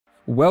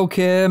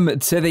Welcome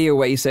to the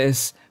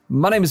Oasis.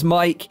 My name is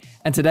Mike,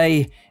 and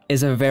today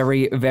is a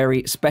very,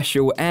 very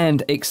special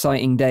and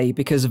exciting day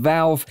because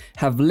Valve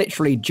have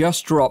literally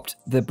just dropped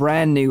the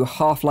brand new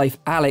Half Life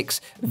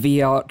Alyx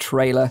VR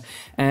trailer.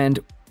 And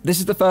this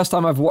is the first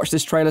time I've watched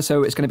this trailer,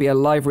 so it's going to be a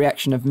live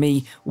reaction of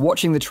me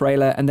watching the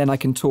trailer, and then I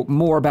can talk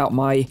more about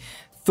my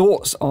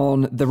thoughts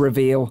on the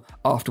reveal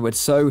afterwards.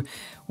 So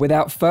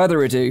without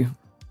further ado,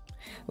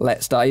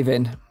 let's dive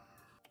in.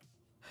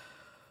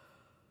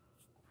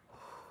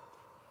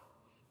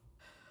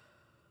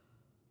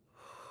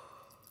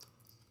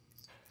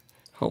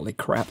 Holy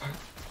crap.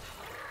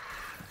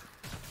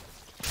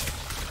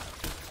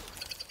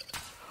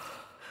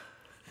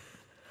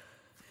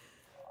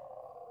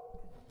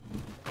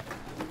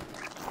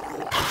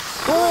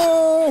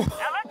 Oh!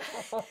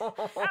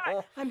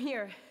 Alex! I'm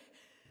here.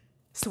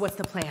 So what's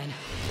the plan?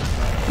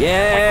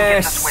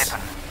 Yes! This weapon.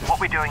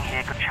 What we're doing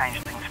here could change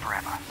things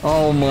forever.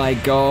 Oh my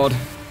god.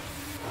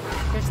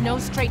 There's no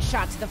straight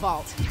shot to the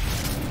vault.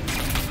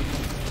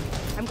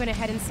 I'm gonna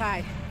head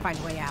inside, find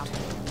a way out.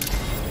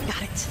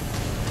 Got it.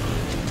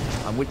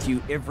 I'm with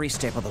you every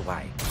step of the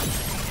way.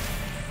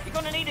 You're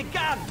gonna need a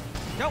gun!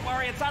 Don't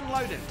worry, it's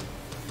unloaded.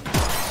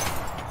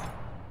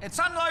 It's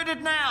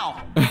unloaded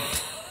now!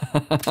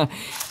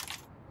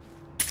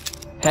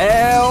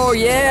 Hell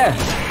yeah!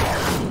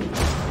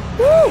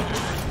 Woo!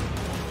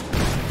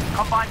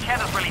 Combine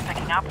chatter's really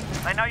picking up.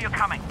 They know you're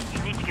coming.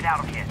 You need to get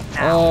out of here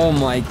now. Oh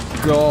my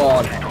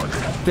god.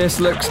 This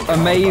looks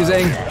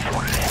amazing.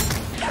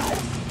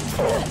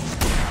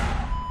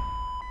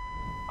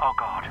 Oh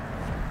god.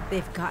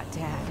 They've got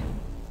Dad.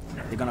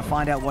 They're gonna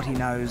find out what he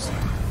knows,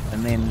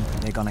 and then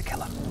they're gonna kill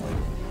him.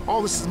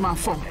 All this is my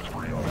fault.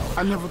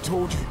 I never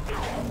told you.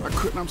 I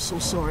couldn't. I'm so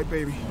sorry,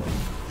 baby.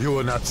 You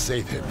will not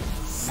save him.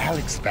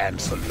 Alyx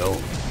Vance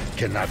alone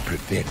cannot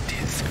prevent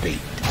his fate.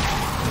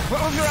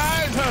 Close your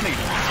eyes, honey.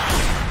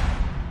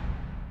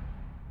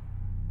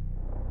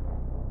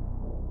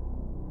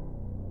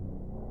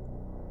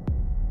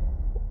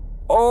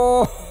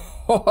 Oh!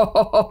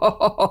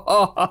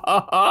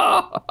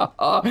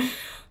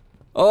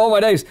 Oh my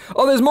days.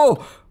 Oh, there's more.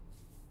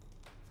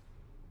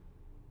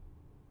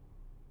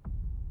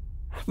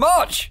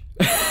 March!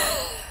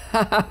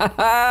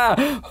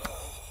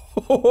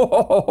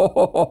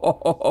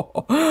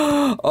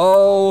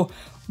 Oh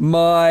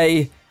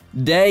my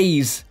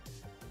days.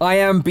 I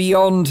am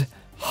beyond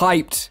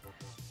hyped.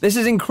 This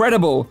is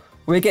incredible.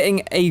 We're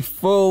getting a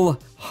full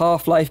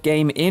Half-Life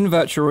game in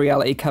virtual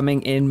reality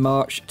coming in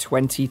March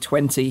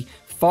 2020.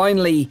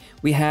 Finally,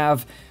 we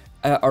have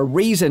a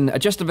reason, a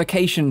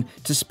justification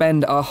to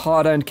spend our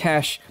hard-earned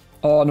cash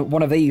on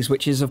one of these,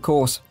 which is, of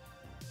course,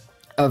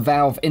 a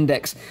Valve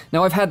Index.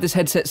 Now, I've had this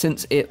headset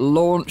since it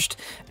launched,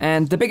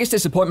 and the biggest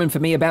disappointment for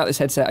me about this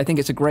headset, I think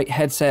it's a great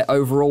headset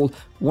overall,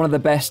 one of the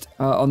best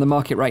on the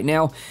market right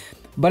now,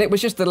 but it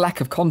was just the lack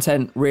of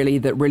content, really,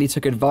 that really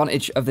took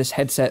advantage of this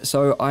headset.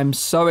 So I'm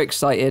so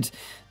excited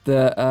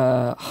that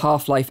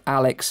Half-Life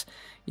Alyx,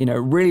 you know,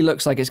 really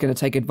looks like it's going to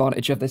take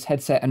advantage of this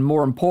headset, and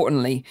more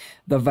importantly,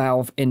 the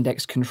Valve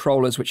Index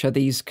controllers, which are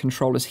these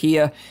controllers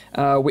here,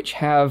 which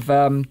have,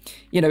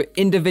 you know,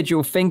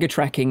 individual finger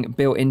tracking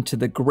built into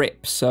the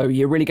grip. So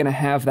you're really going to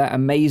have that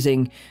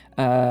amazing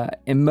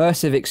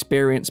immersive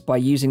experience by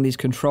using these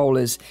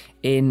controllers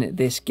in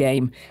this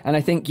game. And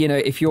I think, you know,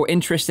 if you're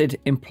interested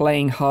in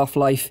playing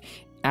Half-Life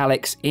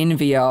Alyx in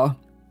VR,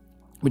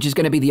 which is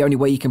going to be the only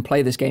way you can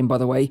play this game, by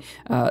the way.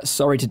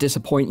 Sorry to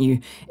disappoint you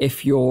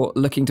if you're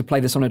looking to play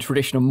this on a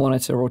traditional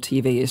monitor or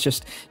TV. It's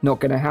just not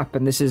going to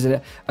happen. This is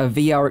a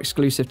VR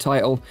exclusive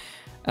title.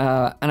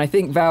 And I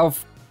think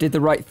Valve did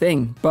the right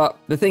thing. But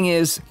the thing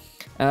is,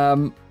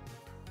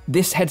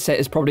 this headset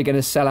is probably going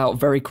to sell out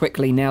very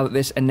quickly now that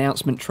this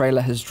announcement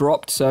trailer has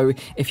dropped. So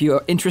if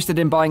you're interested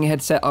in buying a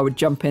headset, I would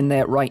jump in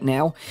there right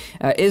now.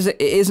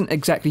 It isn't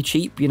exactly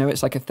cheap. You know,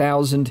 it's like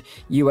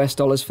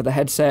 $1,000 for the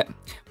headset.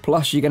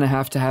 Plus, you're going to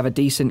have a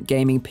decent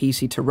gaming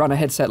PC to run a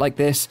headset like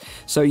this.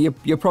 So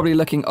you're probably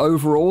looking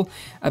overall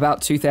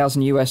about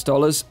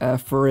 $2,000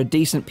 for a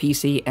decent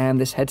PC and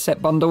this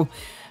headset bundle.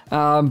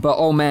 But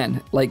oh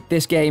man, like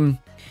this game,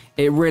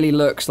 it really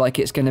looks like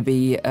it's going to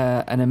be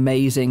an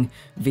amazing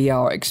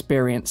VR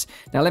experience.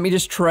 Now, let me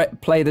just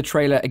play the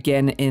trailer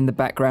again in the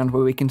background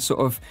where we can sort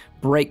of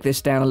break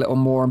this down a little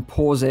more and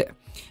pause it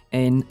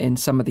in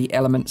some of the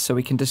elements so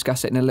we can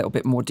discuss it in a little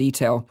bit more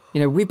detail. You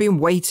know, we've been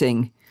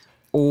waiting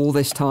all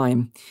this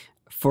time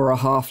for a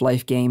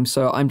Half-Life game,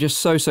 so I'm just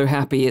so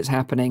happy it's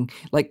happening.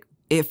 Like,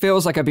 it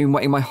feels like I've been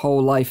waiting my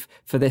whole life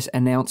for this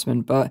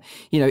announcement, but,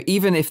 you know,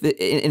 even if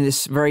in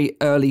this very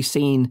early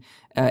scene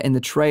in the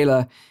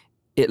trailer,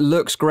 it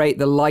looks great,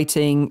 the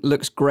lighting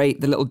looks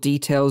great, the little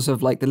details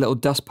of like the little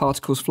dust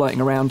particles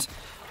floating around,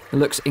 it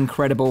looks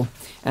incredible.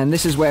 And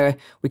this is where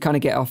we kind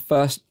of get our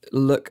first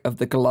look of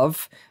the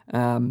glove.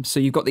 So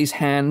you've got these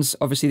hands,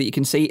 obviously, that you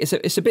can see.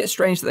 It's a bit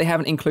strange that they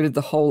haven't included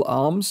the whole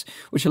arms,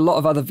 which a lot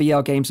of other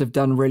VR games have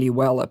done really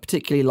well,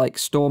 particularly like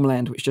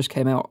Stormland, which just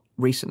came out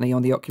recently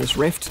on the Oculus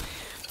Rift.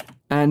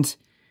 And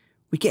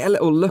we get a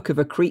little look of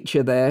a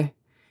creature there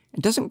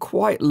It doesn't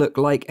quite look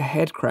like a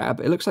head crab.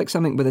 It looks like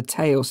something with a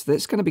tail, so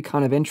that's going to be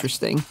kind of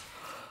interesting.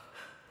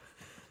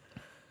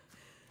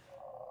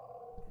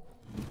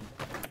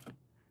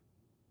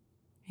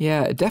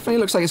 Yeah, it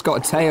definitely looks like it's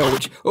got a tail,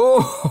 which...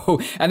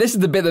 Oh! And this is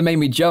the bit that made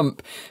me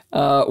jump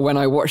when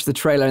I watched the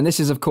trailer. And this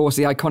is, of course,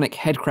 the iconic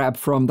head crab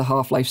from the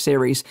Half-Life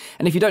series.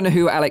 And if you don't know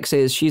who Alyx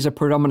is, she's a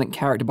predominant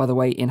character, by the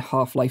way, in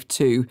Half-Life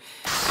 2.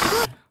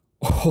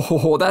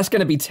 Oh, that's going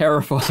to be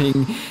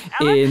terrifying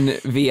in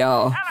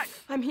VR.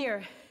 I'm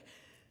here.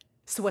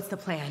 So what's the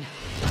plan?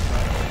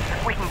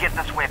 If we can get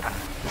this weapon,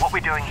 what we're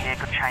doing here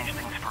could change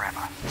things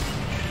forever.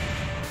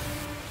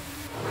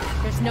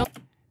 There's no...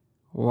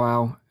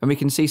 Wow. And we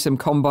can see some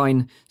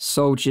Combine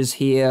soldiers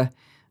here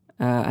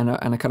and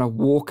a kind of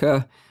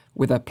walker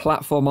with a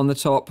platform on the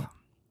top.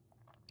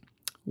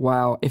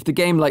 Wow. If the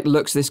game like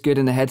looks this good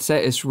in the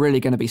headset, it's really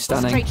going to be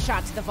stunning. Straight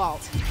shot to the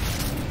vault.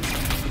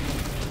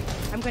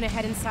 I'm going to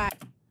head inside.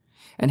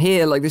 And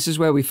here, like, this is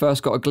where we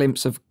first got a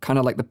glimpse of kind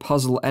of like the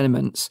puzzle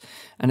elements.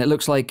 And it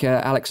looks like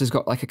Alyx has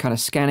got like a kind of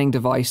scanning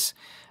device,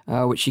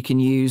 which you can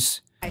use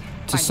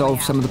to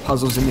solve some of the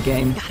puzzles in the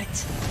game. Got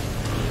it.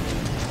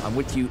 I'm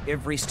with you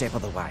every step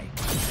of the way.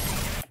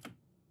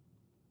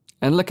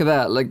 And look at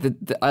that, like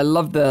I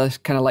love the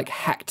kind of like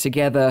hacked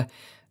together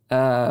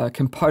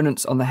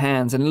components on the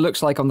hands. And it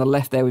looks like on the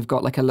left there we've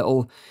got like a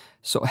little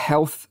sort of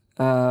health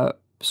sort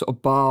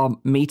of bar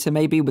meter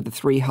maybe with the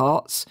 3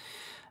 hearts.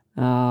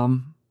 Yeah.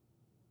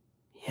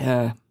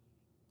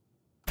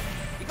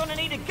 You're gonna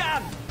need a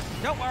gun.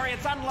 Don't worry,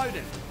 it's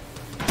unloaded.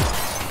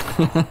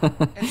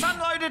 It's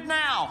unloaded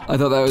now. I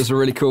thought that was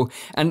really cool.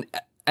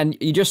 And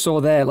you just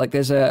saw there, like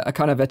there's a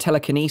kind of a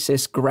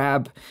telekinesis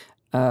grab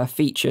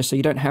feature, so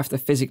you don't have to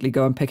physically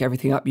go and pick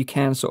everything up. You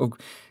can sort of,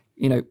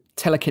 you know,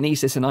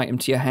 telekinesis an item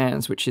to your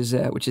hands, which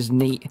is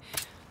neat.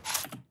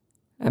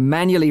 And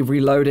manually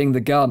reloading the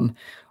gun.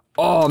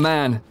 Oh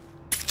man,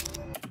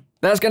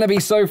 that's going to be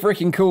so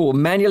freaking cool.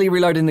 Manually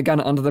reloading the gun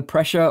under the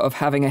pressure of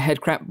having a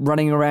head crab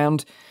running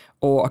around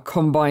or a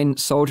Combine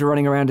soldier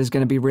running around is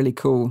going to be really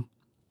cool.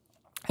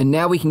 And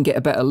now we can get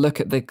a better look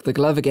at the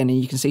glove again, and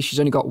you can see she's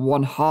only got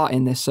 1 heart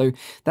in this, so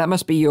that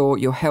must be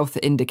your health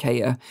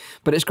indicator.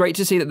 But it's great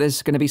to see that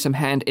there's going to be some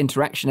hand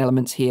interaction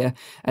elements here,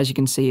 as you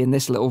can see in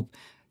this little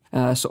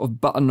sort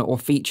of button or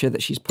feature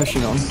that she's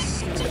pushing on.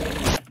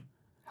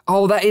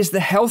 Oh, that is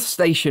the health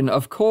station,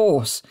 of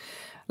course.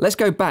 Let's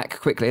go back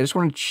quickly. I just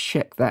want to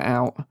check that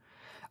out.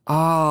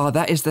 Ah,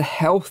 that is the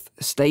health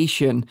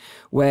station,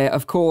 where,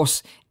 of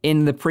course,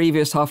 in the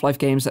previous Half-Life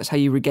games, that's how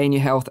you regain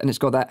your health, and it's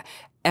got that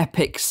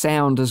epic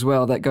sound as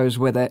well that goes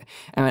with it.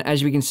 And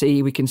as we can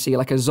see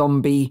like a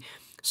zombie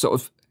sort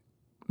of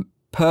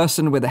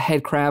person with a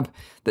head crab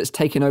that's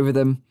taken over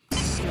them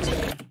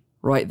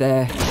right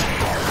there.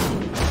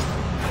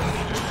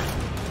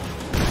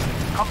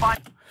 Combine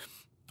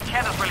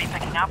channel's really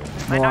picking up.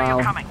 They know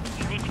you're coming.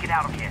 You need to get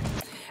out of here.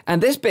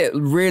 And this bit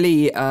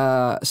really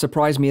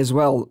surprised me as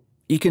well.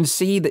 You can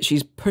see that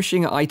she's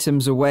pushing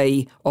items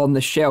away on the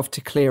shelf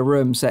to clear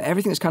room. So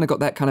everything's kind of got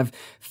that kind of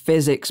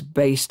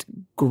physics-based,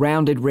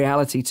 grounded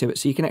reality to it.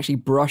 So you can actually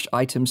brush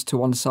items to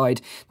one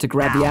side to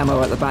grab the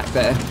ammo at the back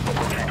there.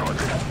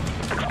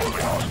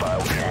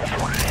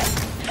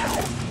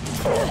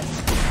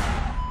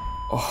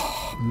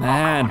 Oh,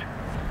 man.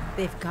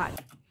 They've got...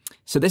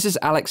 So this is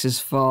Alyx's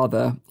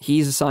father.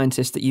 He's a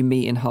scientist that you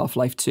meet in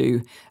Half-Life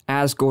 2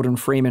 as Gordon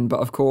Freeman,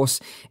 but of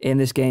course, in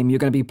this game, you're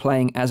going to be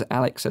playing as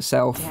Alyx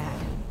herself.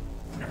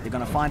 They're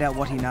going to find out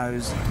what he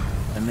knows,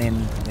 and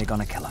then they're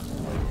going to kill him.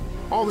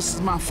 All this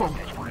is my fault.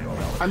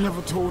 I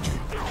never told you.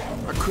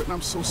 I couldn't.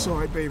 I'm so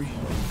sorry, baby.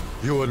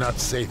 You will not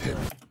save him.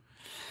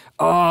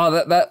 Oh,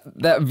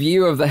 that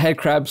view of the head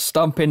crab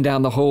stomping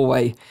down the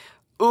hallway.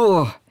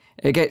 Oh,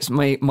 it gets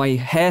my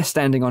hair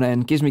standing on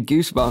end, gives me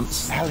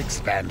goosebumps. Alyx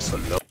stands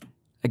alone.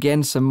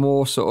 Again, some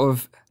more sort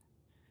of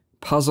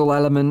puzzle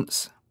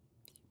elements.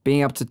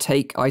 Being able to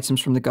take items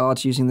from the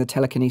guards using the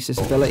telekinesis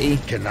ability.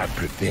 Cannot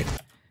prevent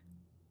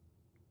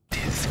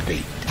his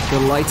fate. The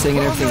lighting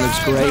and everything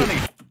looks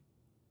great.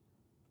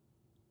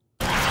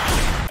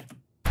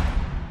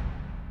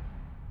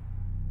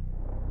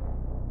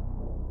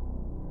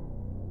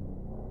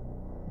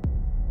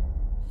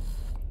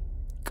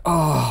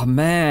 Oh,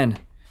 man.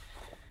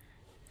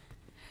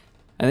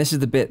 And this is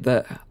the bit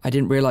that I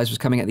didn't realize was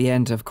coming at the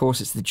end. Of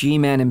course, it's the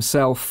G-Man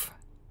himself,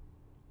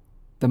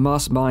 the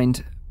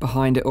mastermind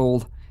behind it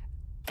all,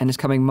 and it's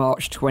coming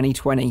March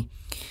 2020.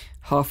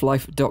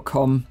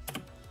 Halflife.com.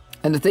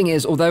 And the thing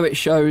is, although it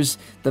shows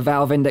the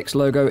Valve Index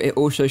logo, it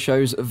also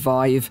shows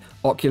Vive,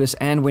 Oculus,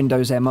 and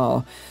Windows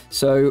MR.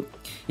 So,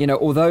 you know,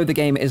 although the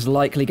game is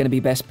likely going to be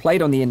best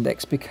played on the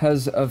Index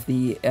because of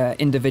the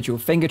individual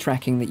finger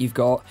tracking that you've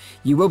got,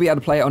 you will be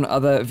able to play it on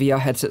other VR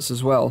headsets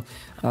as well,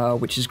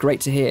 which is great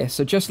to hear.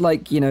 So just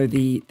like, you know,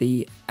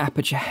 the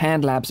Aperture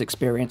Hand Labs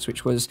experience,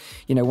 which was,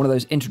 you know, one of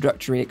those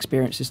introductory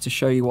experiences to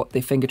show you what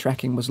the finger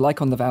tracking was like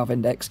on the Valve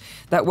Index,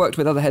 that worked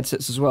with other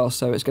headsets as well.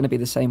 So it's going to be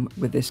the same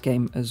with this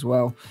game as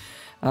well.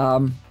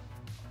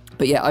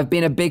 But yeah, I've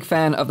been a big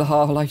fan of the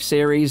Half-Life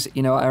series.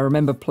 You know, I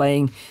remember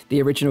playing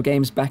the original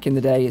games back in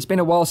the day. It's been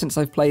a while since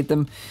I've played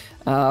them.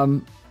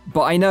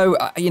 But I know,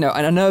 you know,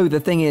 and I know the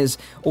thing is,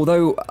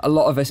 although a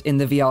lot of us in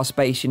the VR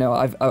space, you know,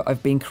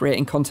 I've been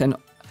creating content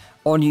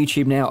on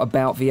YouTube now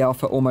about VR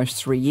for almost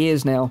 3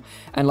 years now,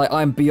 and like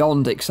I'm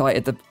beyond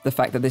excited the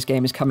fact that this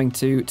game is coming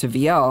to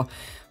VR.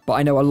 But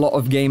I know a lot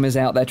of gamers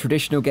out there,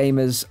 traditional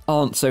gamers,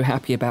 aren't so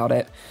happy about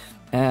it.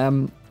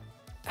 And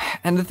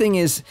the thing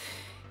is,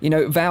 you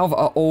know, Valve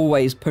are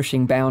always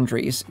pushing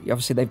boundaries.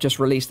 Obviously, they've just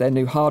released their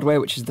new hardware,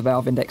 which is the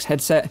Valve Index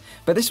headset.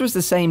 But this was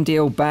the same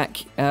deal back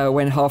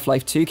when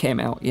Half-Life 2 came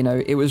out. You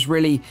know, it was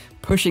really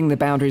pushing the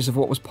boundaries of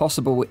what was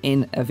possible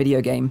in a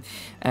video game.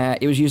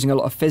 It was using a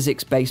lot of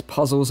physics-based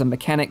puzzles and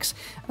mechanics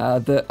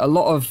that a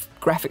lot of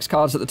graphics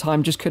cards at the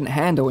time just couldn't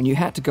handle, and you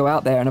had to go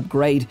out there and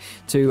upgrade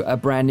to a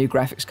brand new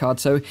graphics card.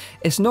 So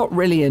it's not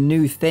really a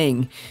new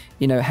thing,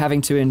 you know,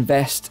 having to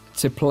invest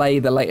to play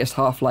the latest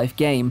Half-Life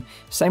game.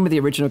 Same with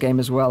the original game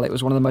as well. It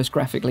was one of the most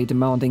graphically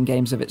demanding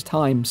games of its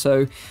time.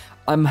 So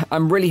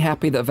I'm really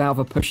happy that Valve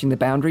are pushing the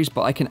boundaries,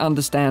 but I can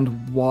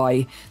understand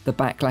why the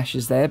backlash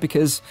is there,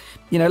 because,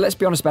 you know, let's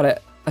be honest about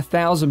it,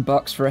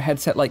 $1,000 for a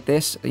headset like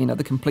this, you know,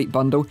 the complete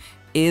bundle,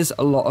 is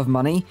a lot of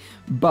money.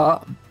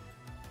 But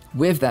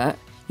with that,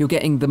 you're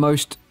getting the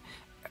most,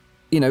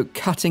 you know,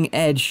 cutting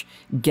edge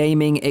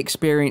gaming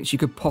experience you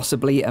could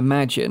possibly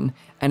imagine,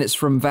 and it's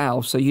from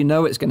Valve, so you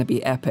know it's going to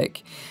be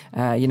epic.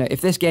 You know, if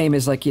this game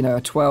is like, you know,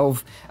 a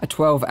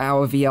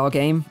 12-hour VR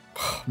game,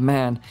 oh,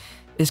 man,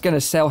 it's going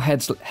to sell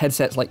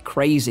headsets like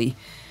crazy.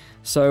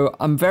 So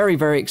I'm very,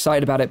 very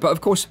excited about it. But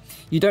of course,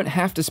 you don't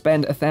have to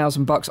spend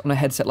 $1,000 on a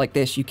headset like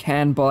this. You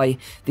can buy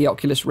the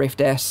Oculus Rift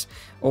S,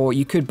 or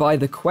you could buy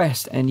the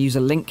Quest and use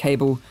a link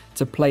cable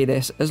to play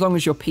this. As long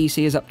as your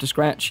PC is up to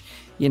scratch,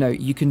 you know,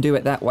 you can do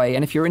it that way.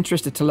 And if you're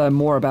interested to learn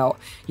more about,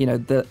 you know,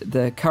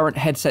 the current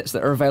headsets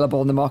that are available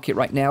on the market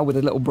right now, with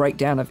a little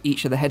breakdown of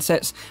each of the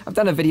headsets, I've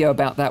done a video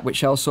about that,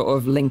 which I'll sort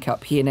of link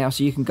up here now,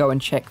 so you can go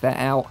and check that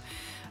out.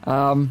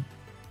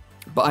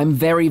 But I'm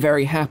very,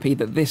 very happy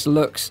that this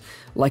looks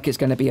like it's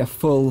going to be a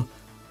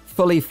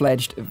fully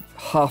fledged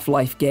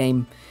Half-Life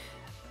game.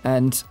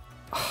 And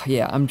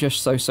yeah, I'm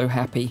just so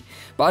happy.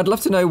 But I'd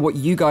love to know what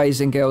you guys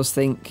and girls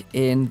think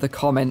in the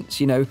comments.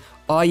 You know,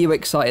 are you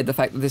excited the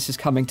fact that this is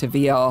coming to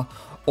VR?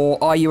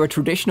 Or are you a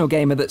traditional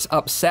gamer that's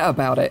upset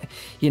about it?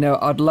 You know,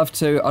 I'd love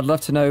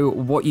to know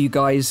what you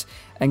guys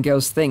and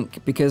girls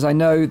think, because I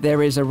know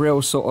there is a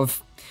real sort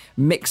of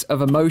mix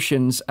of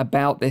emotions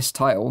about this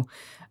title.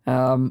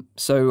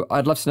 So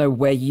I'd love to know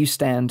where you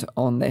stand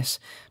on this.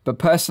 But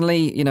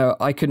personally, you know,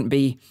 I couldn't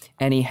be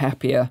any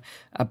happier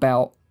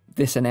about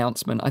this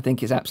announcement. I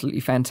think it's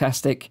absolutely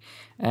fantastic,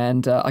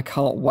 and I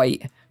can't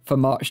wait for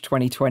March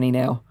 2020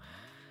 now.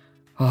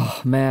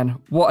 Oh man,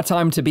 what a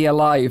time to be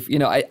alive. You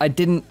know, I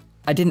didn't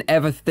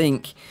ever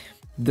think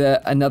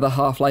that another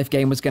Half-Life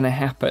game was going to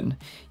happen.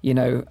 You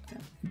know,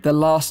 the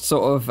last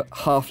sort of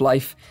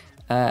Half-Life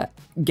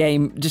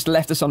game just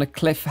left us on a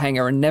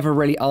cliffhanger and never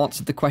really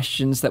answered the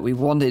questions that we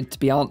wanted to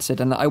be answered.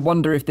 And I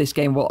wonder if this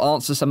game will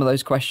answer some of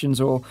those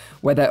questions, or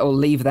whether it'll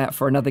leave that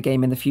for another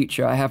game in the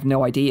future. I have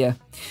no idea.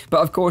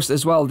 But of course,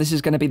 as well, this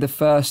is going to be the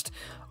first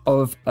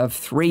of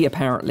 3,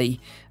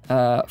 apparently,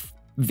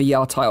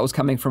 VR titles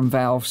coming from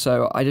Valve,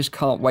 so I just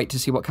can't wait to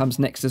see what comes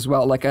next as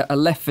well. Like a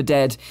Left 4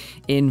 Dead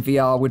in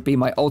VR would be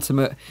my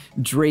ultimate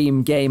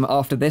dream game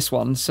after this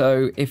one,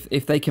 so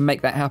if they can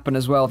make that happen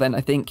as well, then I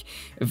think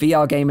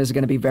VR gamers are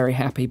going to be very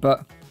happy.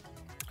 But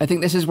I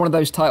think this is one of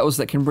those titles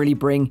that can really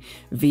bring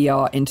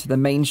VR into the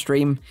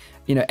mainstream.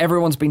 You know,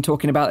 everyone's been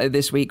talking about it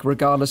this week,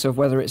 regardless of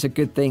whether it's a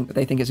good thing,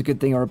 they think it's a good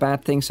thing or a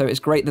bad thing. So it's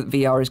great that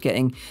VR is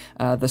getting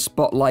the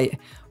spotlight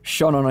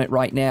shone on it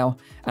right now.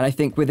 And I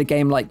think with a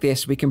game like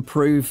this, we can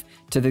prove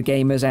to the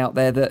gamers out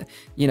there that,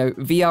 you know,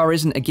 VR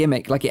isn't a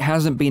gimmick. Like, it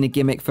hasn't been a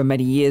gimmick for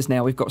many years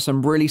now. We've got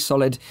some really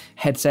solid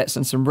headsets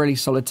and some really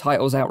solid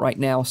titles out right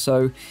now.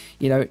 So,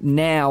 you know,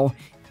 now,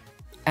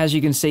 as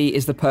you can see,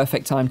 is the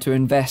perfect time to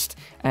invest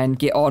and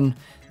get on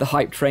the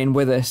hype train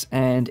with us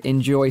and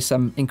enjoy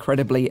some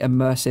incredibly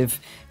immersive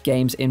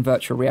games in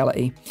virtual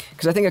reality.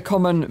 Because I think a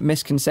common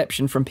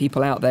misconception from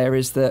people out there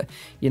is that,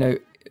 you know,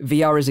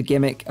 VR is a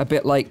gimmick, a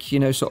bit like, you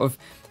know, sort of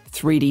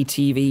 3D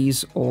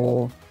TVs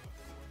or,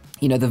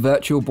 you know, the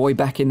Virtual Boy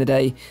back in the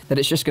day, that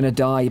it's just going to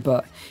die.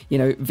 But, you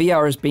know,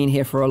 VR has been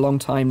here for a long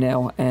time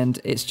now, and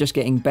it's just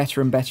getting better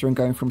and better and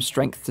going from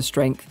strength to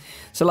strength.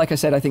 So like I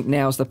said, I think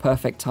now's the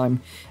perfect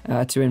time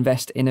to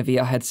invest in a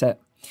VR headset.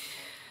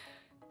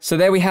 So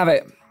there we have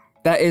it.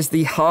 That is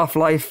the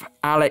Half-Life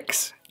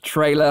Alyx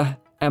trailer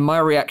and my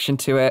reaction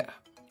to it.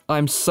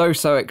 I'm so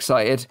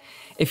excited.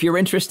 if you're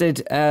interested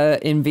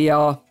in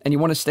VR and you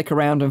want to stick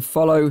around and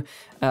follow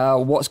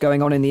what's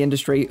going on in the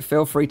industry,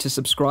 feel free to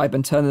subscribe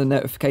and turn the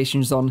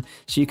notifications on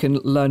so you can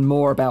learn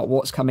more about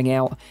what's coming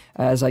out,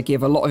 as I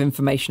give a lot of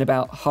information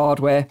about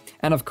hardware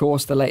and of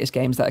course the latest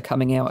games that are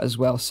coming out as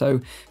well. So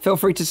feel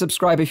free to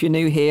subscribe if you're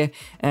new here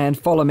and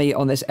follow me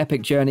on this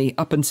epic journey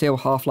up until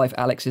Half-Life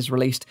Alyx is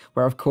released,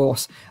 where of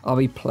course I'll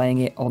be playing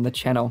it on the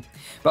channel.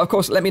 But of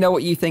course, let me know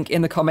what you think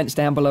in the comments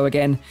down below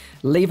again.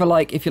 Leave a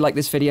like if you like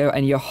this video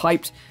and you're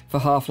hyped for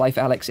Half-Life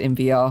Alyx in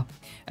VR,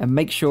 and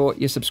make sure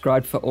you're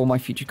subscribed for all my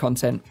future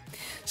content.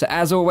 So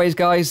as always,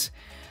 guys,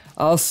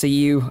 I'll see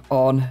you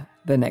on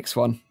the next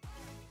one.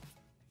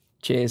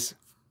 Cheers.